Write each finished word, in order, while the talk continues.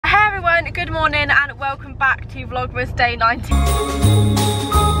good morning and welcome back to Vlogmas Day 19.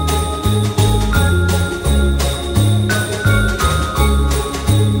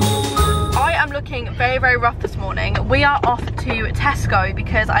 Looking very rough this morning. We are off to Tesco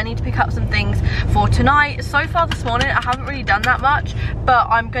because I need to pick up some things for tonight. So far this morning I haven't really done that much, but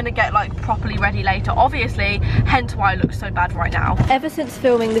I'm gonna get like properly ready later, obviously, hence why I look so bad right now. Ever since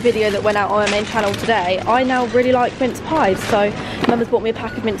filming the video that went out on my main channel today, I now really like mince pies. So Mum has bought me a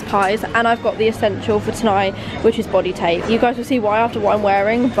pack of mince pies and I've got the essential for tonight, which is body tape. You guys will see why after what I'm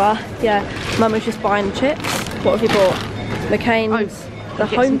wearing, but yeah, Mum was just buying chips. What have you bought? McCain's. The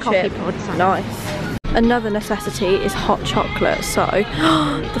home chip. Nice. Another necessity is hot chocolate. So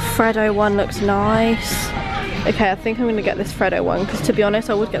the Freddo one looks nice. Okay, I think I'm gonna get this Freddo one because to be honest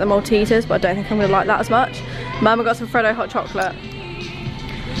I would get the Maltesers, but I don't think I'm gonna like that as much. Mama got some Freddo hot chocolate.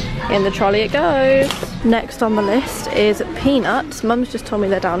 In the trolley it goes. Next on the list is peanuts. Mum's just told me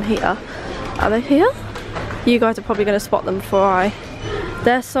they're down here. Are they here? You guys are probably gonna spot them before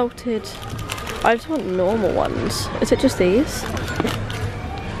they're salted. I just want normal ones. Is it just these?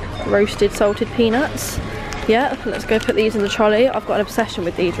 Roasted salted peanuts. Yeah, let's go put these in the trolley. I've got an obsession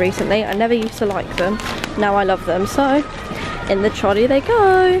with these recently. I never used to like them, now I love them. So in the trolley they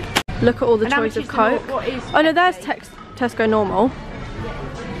go. Look at all the choice of Coke. Oh no, there's Tesco normal.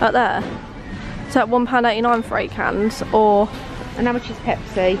 Up there. So at £1.89 for 8 cans. Or and how much is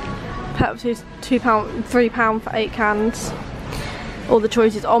Pepsi? Pepsi's £2, £3 for 8 cans. All the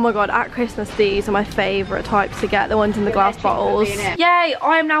choices. Oh my god, at Christmas these are my favourite types to get, the ones in the glass bottles. Yay,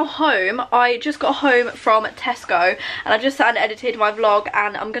 I am now home. I just got home from Tesco and I just sat and edited my vlog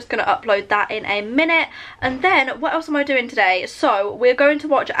and I'm just going to upload that in a minute. And then what else am I doing today? So we're going to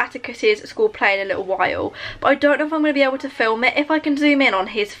watch Atticus's school play in a little while, but I don't know if I'm going to be able to film it. If I can zoom in on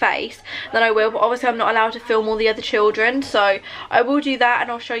his face then I will, but obviously I'm not allowed to film all the other children, so I will do that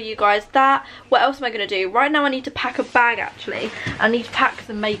and I'll show you guys that. What else am I going to do? Right now I need to pack a bag actually. I need to pack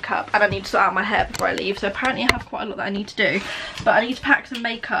some makeup and I need to sort out my hair before I leave, so apparently I have quite a lot that I need to do, but I need to pack some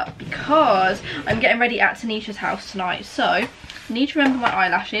makeup because I'm getting ready at Tanish's house tonight. So I need to remember my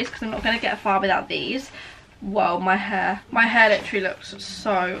eyelashes because I'm not going to get far without these. Whoa, my hair literally looks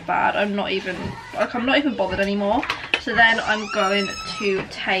so bad. I'm not even bothered anymore. So then I'm going to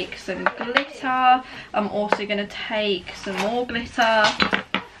take some glitter. I'm also going to take some more glitter.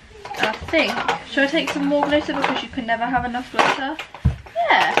 I think, should I take some more glitter because you can never have enough glitter?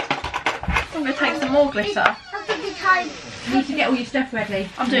 Yeah, I'm going to take some more glitter. You need to get all your stuff ready.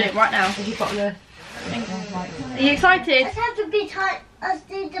 I'm doing it right now. You've got the... Are you excited? Us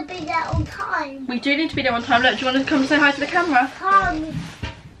need to be there on time. We do need to be there on time. Look, do you want to come say hi to the camera?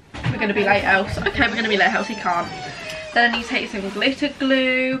 We're going to be late, else. Okay, we're going to be late, else he can't. Then I need to take some glitter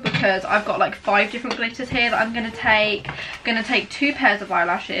glue because I've got like 5 different glitters here that I'm going to take. I'm going to take 2 pairs of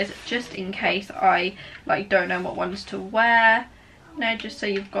eyelashes just in case I like don't know what ones to wear. No, just so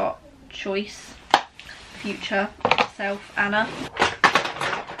you've got choice. Future self Anna.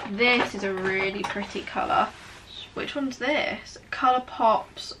 This is a really pretty colour. Which one's this?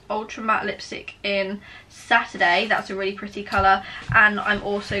 Colourpop's Ultra Matte Lipstick in Saturday. That's a really pretty colour. And I'm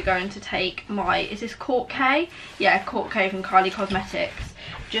also going to take my, is this Court K? Yeah, Court K from Kylie Cosmetics.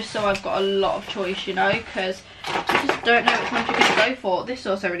 Just so I've got a lot of choice, you know, because I just don't know which one you're going to go for. This is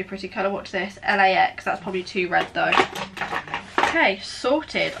also a really pretty colour. Watch this, LAX. That's probably too red though. Okay,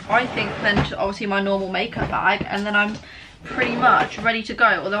 sorted. I think then obviously my normal makeup bag, and then I'm pretty much ready to go.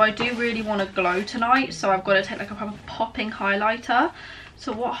 Although I do really want to glow tonight, so I've got to take like a proper popping highlighter.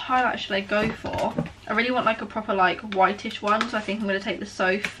 So what highlight should I go for? I really want like a proper like whitish one, so I think I'm going to take the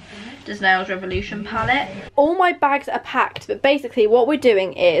Soph Nails Revolution palette. All my bags are packed, but basically what we're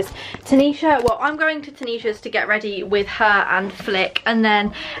doing is Tanisha, well, I'm going to Tanisha's to get ready with her and Flick, and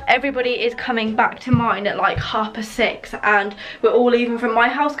then everybody is coming back to mine at like 6:30, and we're all leaving from my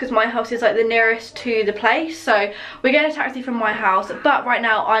house because my house is like the nearest to the place, so we're getting a taxi from my house. But right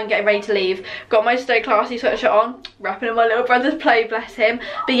now I'm getting ready to leave. Got my Stay Classy sweatshirt on, wrapping in my little brother's play, bless him.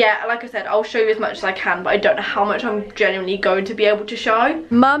 But yeah, like I said, I'll show you as much as I can, but I don't know how much I'm genuinely going to be able to show.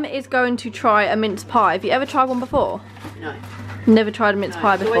 Mum is going to try a mince pie. Have you ever tried one before? No. Never tried a mince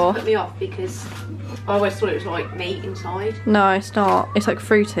pie before? It always put me off because I always thought it was like meat inside. No, it's not. It's like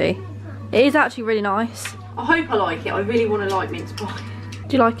fruity. It is actually really nice. I hope I like it. I really want to like mince pie.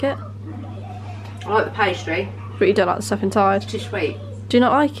 Do you like it? I like the pastry. But you don't like the stuff inside? It's too sweet. Do you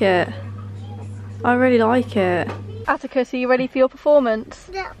not like it? I really like it. Atticus, are you ready for your performance?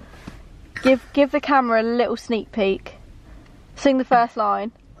 Yeah. Give the camera a little sneak peek. Sing the first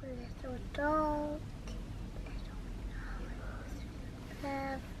line. Little dog,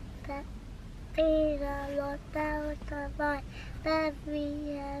 little dog,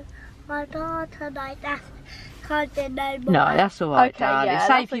 My daughter like that. Can't do no more. No, that's all right, Okay, darling. yeah,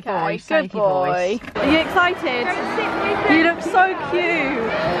 Save that's your okay. voice. Good Save your boy. voice. Are you excited? You look so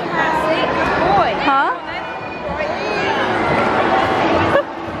cute. Huh?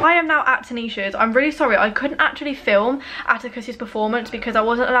 I am now at Tanisha's. I'm really sorry, I couldn't actually film Atticus's performance because I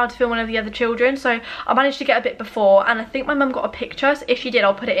wasn't allowed to film one of the other children, so I managed to get a bit before, and I think my mum got a picture, so if she did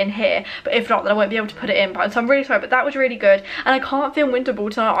I'll put it in here, but if not then I won't be able to put it in, so I'm really sorry, but that was really good. And I can't film Winter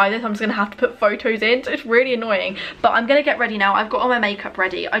Ball tonight either, so I'm just going to have to put photos in, so it's really annoying. But I'm going to get ready now. I've got all my makeup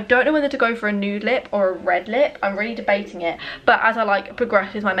ready. I don't know whether to go for a nude lip or a red lip. I'm really debating it, but as I like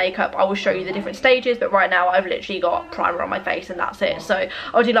progress with my makeup I will show you the different stages, but right now I've literally got primer on my face and that's it. So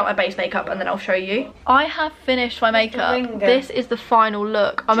I'll do like my base makeup and then I'll show you. I have finished my makeup. This is the final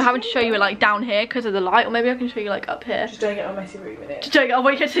look. I'm having to show you it like down here because of the light, or maybe I can show you like up here. Just don't get a messy room in it. Just don't get, I'll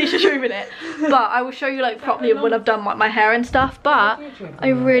wait until you room in it. But I will show you like properly when I've done like my hair and stuff, but I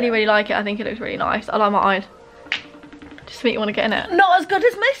really like it. I think it looks really nice. I like my eyes. Just make you want to get in it. Not as good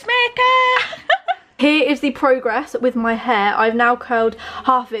as Miss Maker. Here is the progress with my hair. I've now curled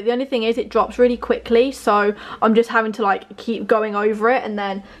half of it. The only thing is it drops really quickly, so I'm just having to like keep going over it, and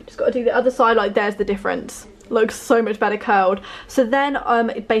then just got to do the other side. Like there's the difference. Looks so much better curled. So then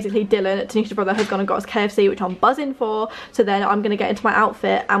basically Dylan, Tanisha's brother, has gone and got us KFC, which I'm buzzing for. So then I'm gonna get into my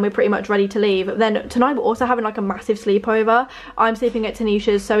outfit and we're pretty much ready to leave. Then tonight we're also having like a massive sleepover. I'm sleeping at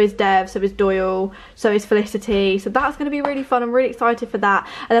Tanisha's, so is Dev, so is Doyle, so is Felicity. So that's gonna be really fun. I'm really excited for that.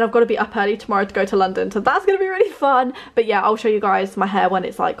 And then I've got to be up early tomorrow to go to London, so that's gonna be really fun. But yeah, I'll show you guys my hair when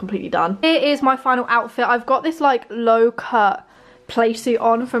it's like completely done. Here is my final outfit. I've got this like low cut play suit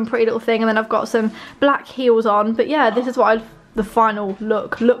on from Pretty Little Thing, and then I've got some black heels on. But yeah, this is what the final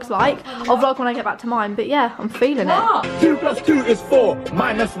look looks like. I'll vlog when I get back to mine, but yeah, I'm feeling it. 2 + 2 is 4,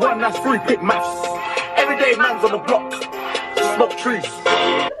 -1, that's 3, quick maths. Everyday man's on the block, smoke trees.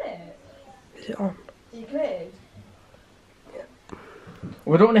 Is it on? Is it cleared? Yeah.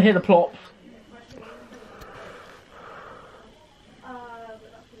 We don't want to hear the plops.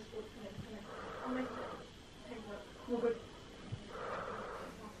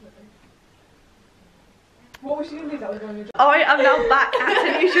 What was she going to do? That was going to do. I am now back at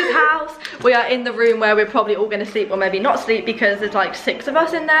Tanisha's house. We are in the room where we're probably all going to sleep, or maybe not sleep, because there's like 6 of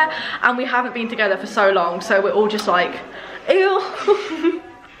us in there and we haven't been together for so long, so we're all just like, ew.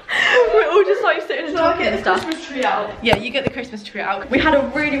 We're all just like sitting and talking and stuff. Christmas tree out. Yeah, you get the Christmas tree out. We had a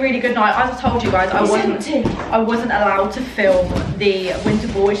really good night. As I told you guys, I wasn't allowed to film the Winter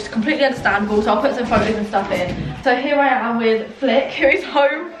Ball, which is completely understandable, so I'll put some photos and stuff in. So here I am with Flick, who is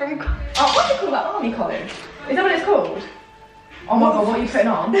home from, what do you call that, army college? Is that what it's called? Oh my god, what are you putting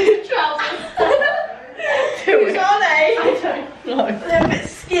on? Trousers. Who's are they? I don't know. They're a bit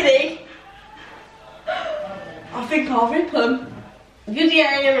skinny. I think I'll rip them.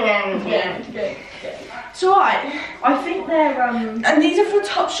 Yeah. It's alright. I think they're And these are from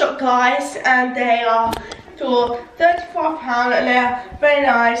Topshop, guys, and they are for £35 and they're very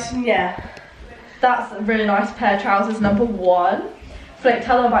nice, and yeah. That's a really nice pair of trousers, number 1. Flick,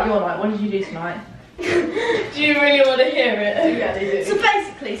 tell them about your night. What did you do tonight? Do you really want to hear it? Yeah, they do. So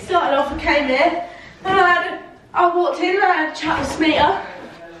basically, starting off, I came here and I walked in and I had a chat with Smita.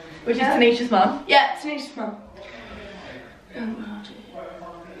 Which is Tanisha's mum. Yeah, Tanisha's mum.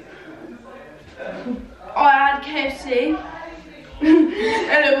 I had KFC and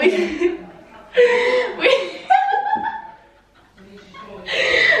then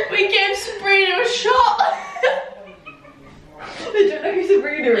we gave Sabrina a shot. I don't know who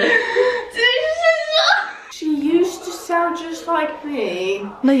Sabrina is. She used to sound just like me.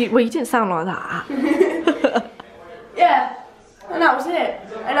 No, well, you didn't sound like that. Yeah, and that was it.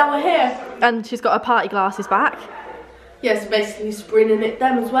 And now we're here. And she's got her party glasses back. Yes, basically Sabrina knit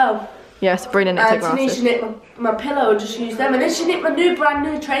them as well. Yeah, Sabrina knit her And glasses. Tanisha knit my pillow and just used them. And then she knit my brand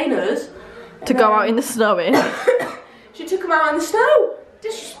new trainers. To go out in the snow in. She took them out in the snow.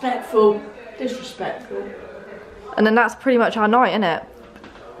 Disrespectful. Disrespectful. And then that's pretty much our night, innit?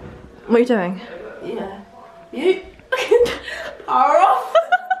 What are you doing? Yeah. You are off.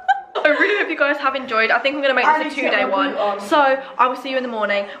 I really hope you guys have enjoyed. I think I'm going to make this a 2-day one. So I will see you in the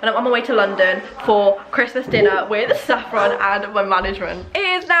morning when I'm on my way to London for Christmas dinner with Saffron and my management. It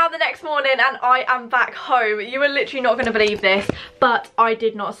is now the next morning and I am back home. You are literally not going to believe this, but I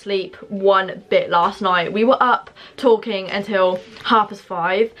did not sleep one bit last night. We were up talking until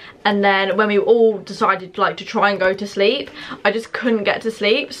 5:30, and then when we all decided like to try and go to sleep, I just couldn't get to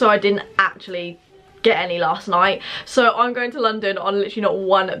sleep, so I didn't actually get any last night. So I'm going to London on literally not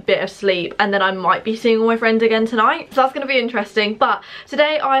one bit of sleep, and then I might be seeing all my friends again tonight. So that's going to be interesting. But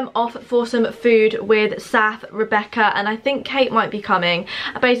today I'm off for some food with Saf, Rebecca, and I think Kate might be coming.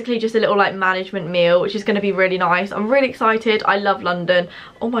 Basically just a little like management meal, which is going to be really nice. I'm really excited. I love London.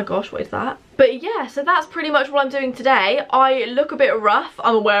 Oh my gosh, what is that? But yeah, so that's pretty much what I'm doing today. I look a bit rough,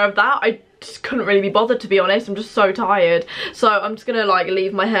 I'm aware of that. I just couldn't really be bothered, to be honest. I'm just so tired. So I'm just gonna like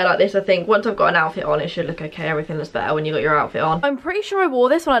leave my hair like this. I think once I've got an outfit on, it should look okay. Everything looks better when you got your outfit on. I'm pretty sure I wore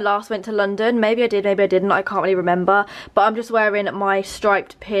this when I last went to London. Maybe I did, maybe I didn't. I can't really remember. But I'm just wearing my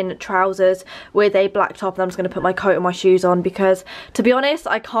striped pin trousers with a black top, and I'm just gonna put my coat and my shoes on because, to be honest,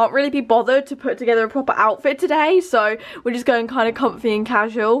 I can't really be bothered to put together a proper outfit today. So we're just going kind of comfy and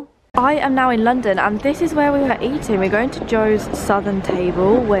casual. I am now in London, and this is where we are eating. We're going to Joe's Southern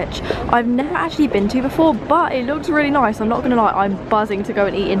Table, which I've never actually been to before, but it looks really nice. I'm not gonna lie, I'm buzzing to go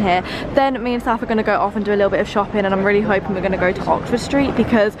and eat in here. Then me and Saf are gonna go off and do a little bit of shopping, and I'm really hoping we're gonna go to Oxford Street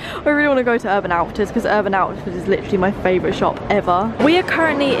because I really want to go to Urban Outfitters, because Urban Outfitters is literally my favourite shop ever. We are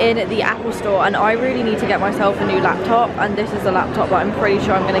currently in the Apple store, and I really need to get myself a new laptop, and this is the laptop that I'm pretty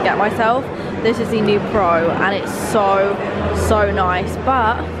sure I'm gonna get myself. This is the new Pro, and it's so nice.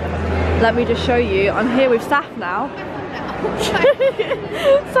 But let me just show you, I'm here with Saf now.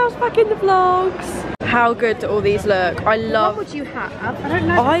 Saf's back in the vlogs. How good do all these look? I love... What would you have? I don't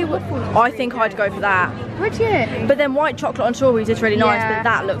know. I think I'd go for that. Would you? But then white chocolate on strawberries is really nice, but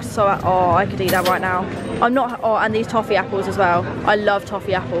that looks so... Oh, I could eat that right now. I'm not... Oh, and these toffee apples as well. I love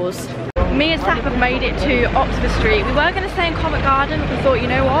toffee apples. Me and Saf have made it to Oxford Street. We were going to stay in Covent Garden, but we thought, you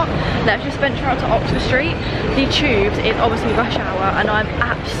know what, let's just venture out to Oxford Street. The tubes is obviously rush hour, and I'm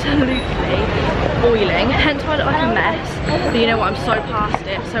absolutely boiling, hence why I look like a mess. But you know what, I'm so past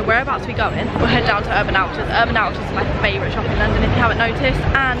it. So whereabouts are we going? We'll head down to Urban Outfitters. Urban Outfitters is my favourite shop in London, if you haven't noticed.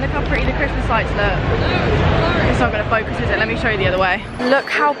 And look how pretty the Christmas lights look. It's not going to focus, is it? Let me show you the other way. Look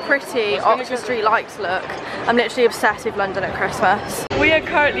how pretty Oxford Street lights look. I'm literally obsessed with London at Christmas. We are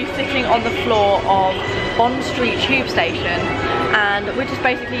currently sitting on the floor of Bond Street tube station, and we're just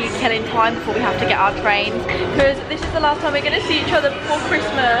basically killing time before we have to get our trains, because this is the last time we're going to see each other before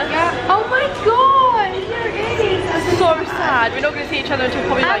Christmas. Yeah. Oh my god, here it is. That's so sad. We're not going to see each other until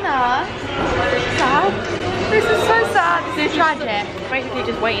probably like... Anna. Sad. This is so sad. This is tragic. Basically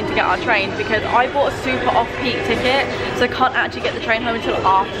just waiting to get our trains, because I bought a super off-peak ticket, so I can't actually get the train home until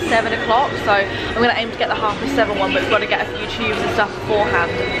after 7 o'clock. So I'm going to aim to get the 7:30 one, but we've got to get a few tubes and stuff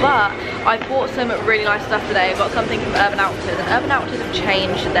beforehand. But I bought some really nice stuff today. I got something from Urban Outfitters, and Urban Outfitters have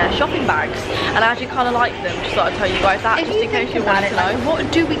changed their shopping bags, and I actually kind of like them. Just thought I'd tell you guys that, just in case you wanted to know. What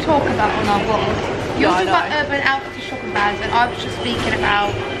do we talk about on our vlog? You're talking about Urban Outfitters shopping bags, and I was just speaking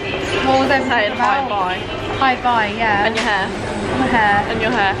about... What was I saying? Hi-bye. Hi-bye, yeah. And your hair. My hair. And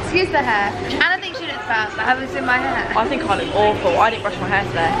your hair. Excuse the hair. Anna thinks she looks bad, but have you seen my hair? I think I look awful. I didn't brush my hair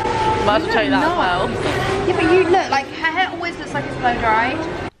today. Might as well tell you that as well. Yeah, but you look like her hair always looks like it's blow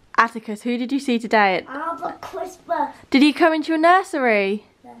dried. Atticus, who did you see today at... Have Christmas. Did he come into your nursery?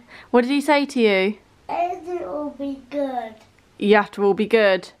 Yeah. What did he say to you? Everything will be good. You have to all be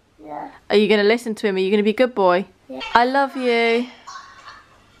good. Yeah. Are you going to listen to him? Are you going to be a good boy? Yeah. I love you.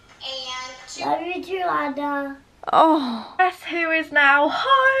 Love you too, Anna. Oh, guess who is now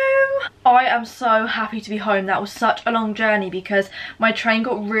home? I am so happy to be home. That was such a long journey because my train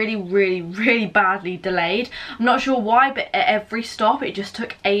got really badly delayed. I'm not sure why, but at every stop it just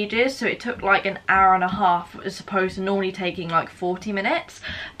took ages. So it took like an hour and a half as opposed to normally taking like 40 minutes.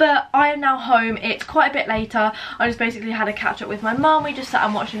 But I am now home. It's quite a bit later. I just basically had a catch up with my mum. We just sat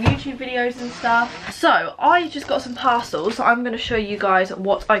and watching YouTube videos and stuff. So I just got some parcels. So I'm going to show you guys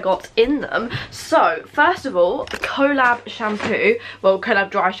what I got in them. So first of all, Collab shampoo, well Collab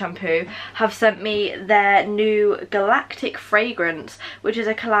dry shampoo, have sent me their new Galactic fragrance, which is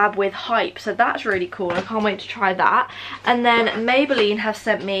a collab with Hype, so that's really cool. I can't wait to try that. And then Maybelline have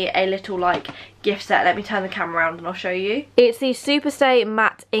sent me a little like gift set. Let me turn the camera around and I'll show you. It's the Superstay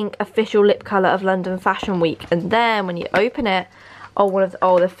Matte Ink official lip colour of London Fashion Week, and then when you open it,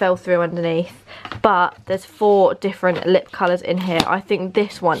 they fell through underneath, but there's 4 different lip colours in here. I think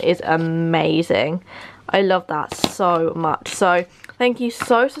this one is amazing. I love that so much. So thank you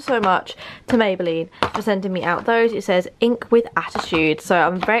so much to Maybelline for sending me out those. It says ink with attitude, so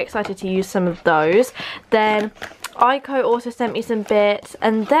I'm very excited to use some of those. Then Ico also sent me some bits,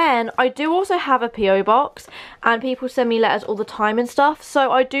 and then I do also have a PO box, and people send me letters all the time and stuff,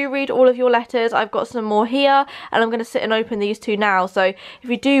 so I do read all of your letters. I've got some more here, and I'm going to sit and open these 2 now. So if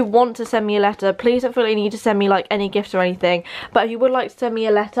you do want to send me a letter, please don't feel you need to send me like any gifts or anything, but if you would like to send me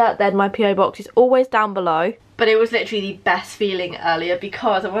a letter, then my PO box is always down below. But it was literally the best feeling earlier,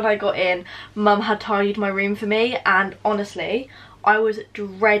 because when I got in, Mum had tidied my room for me, and honestly, I was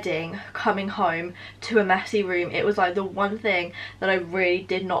dreading coming home to a messy room. It was like the one thing that I really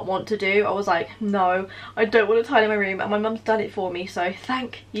did not want to do. I was like, no, I don't want to tidy my room, and my mum's done it for me, so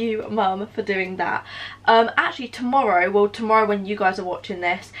thank you, Mum, for doing that. Actually tomorrow, well tomorrow when you guys are watching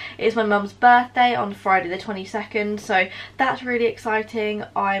this, is my mum's birthday on Friday the 22nd, so that's really exciting.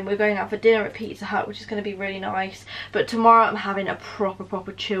 We're going out for dinner at Pizza Hut, which is going to be really nice, but tomorrow I'm having a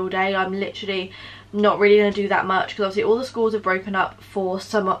proper chill day. I'm literally not really going to do that much, because obviously all the schools have broken up for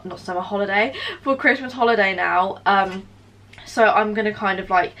for Christmas holiday now. So I'm going to kind of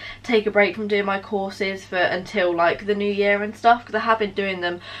like take a break from doing my courses for until like the new year and stuff, because I have been doing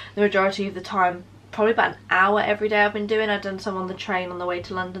them the majority of the time, probably about an hour every day I've been doing. I've done some on the train on the way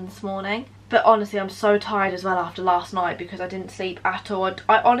to London this morning. But honestly, I'm so tired as well after last night, because I didn't sleep at all.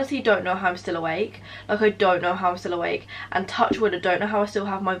 I honestly don't know how I'm still awake. Like, I don't know how I'm still awake. And touch wood, I don't know how I still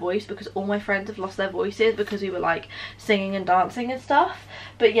have my voice, because all my friends have lost their voices because we were like singing and dancing and stuff.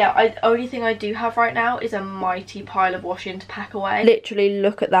 But yeah, only thing I do have right now is a mighty pile of washing to pack away. Literally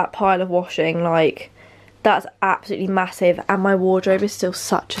look at that pile of washing, like that's absolutely massive, and my wardrobe is still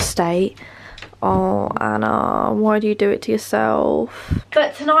such a state. Oh, Anna, why do you do it to yourself?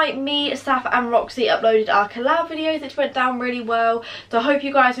 But tonight, me, Saf and Roxy uploaded our collab videos, which went down really well. So I hope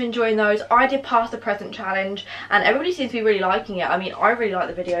you guys are enjoying those. I did pass the present challenge, and everybody seems to be really liking it. I mean, I really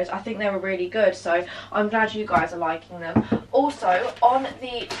like the videos. I think they were really good, so I'm glad you guys are liking them. Also, on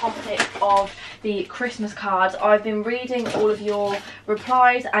the topic of the Christmas cards, I've been reading all of your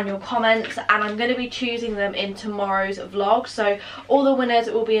replies and your comments, and I'm going to be choosing them in tomorrow's vlog. So all the winners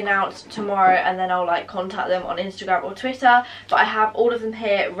will be announced tomorrow, and then I'll like contact them on Instagram or Twitter. But I have all of them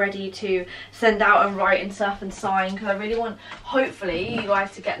here ready to send out and write and stuff and sign, because I really want, hopefully, you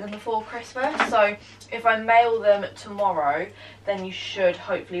guys to get them before Christmas. So if I mail them tomorrow, then you should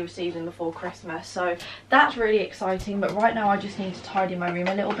hopefully receive them before Christmas. So that's really exciting. But right now I just need to tidy my room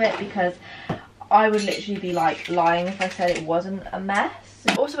a little bit, because I would literally be like lying if I said it wasn't a mess.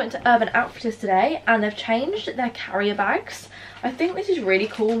 I also went to Urban Outfitters today, and they've changed their carrier bags. I think this is really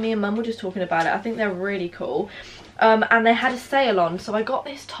cool. Me and Mum were just talking about it. I think they're really cool. And they had a sale on, so I got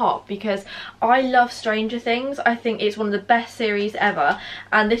this top because I love Stranger Things. I think it's one of the best series ever,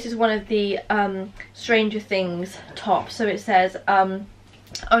 and this is one of the Stranger Things tops. So it says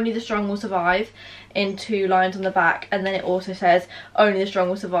only the strong will survive in 2 lines on the back, and then it also says only the strong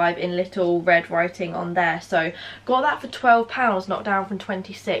will survive in little red writing on there. So got that for £12, knocked down from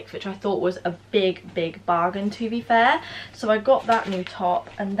 26, which I thought was a big bargain, to be fair. So I got that new top,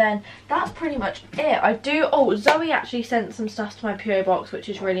 and then that's pretty much it. Oh, Zoe actually sent some stuff to my PO box, which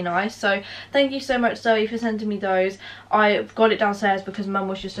is really nice, so thank you so much, Zoe, for sending me those. I got it downstairs because Mum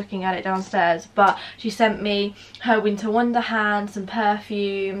was just looking at it downstairs, but she sent me her Winter Wonder hand, some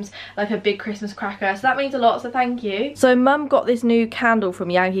perfumes, like a big Christmas cracker. So that means a lot, so thank you. So Mum got this new candle from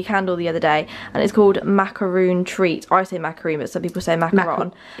Yankee Candle the other day, and it's called Macaroon Treat. I say macaroon, but some people say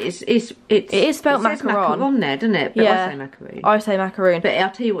macaron. It is spelled macaron. Macaron there, doesn't it? But yeah, I say macaroon. I say macaroon. But I'll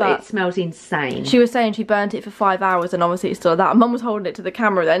tell you what, it smells insane. She was saying she burnt it for 5 hours, and obviously it's still that. Mum was holding it to the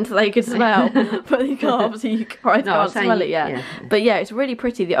camera then so they could smell, but you can't, obviously you can't smell it yet. Yeah. But yeah, it's really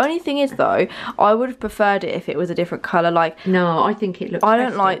pretty. The only thing is though, I would have preferred it if it was a different colour. Like, no, I think it looks I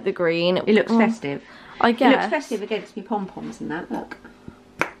don't like the green. It looks festive. I guess. It looks festive against me pom-poms and that, look.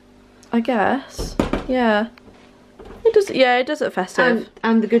 I guess. Yeah. It does, yeah, it does look festive.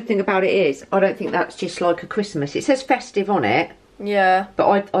 And the good thing about it is, I don't think that's just like a Christmas. It says festive on it. Yeah.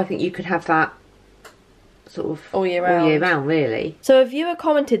 But I think you could have that sort of all year round, really. So a viewer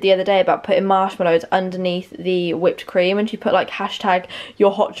commented the other day about putting marshmallows underneath the whipped cream, and she put like hashtag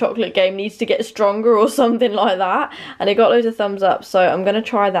your hot chocolate game needs to get stronger or something like that, and it got loads of thumbs up. So I'm gonna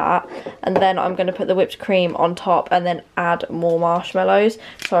try that, and then I'm gonna put the whipped cream on top and then add more marshmallows.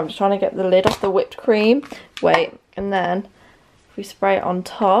 So I'm just trying to get the lid off the whipped cream. Wait, and then if we spray it on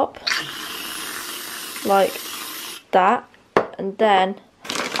top like that, and then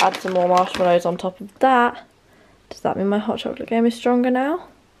add some more marshmallows on top of that. Does that mean my hot chocolate game is stronger now?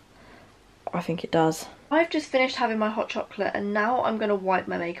 I think it does. I've just finished having my hot chocolate, and now I'm going to wipe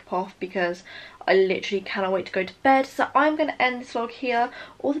my makeup off because I literally cannot wait to go to bed. So I'm going to end this vlog here.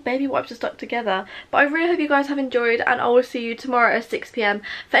 All the baby wipes are stuck together. But I really hope you guys have enjoyed, and I will see you tomorrow at 6 PM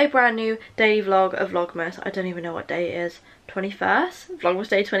for a brand new daily vlog of Vlogmas. I don't even know what day it is. 21st? Vlogmas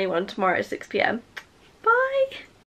day 21 tomorrow at 6 PM.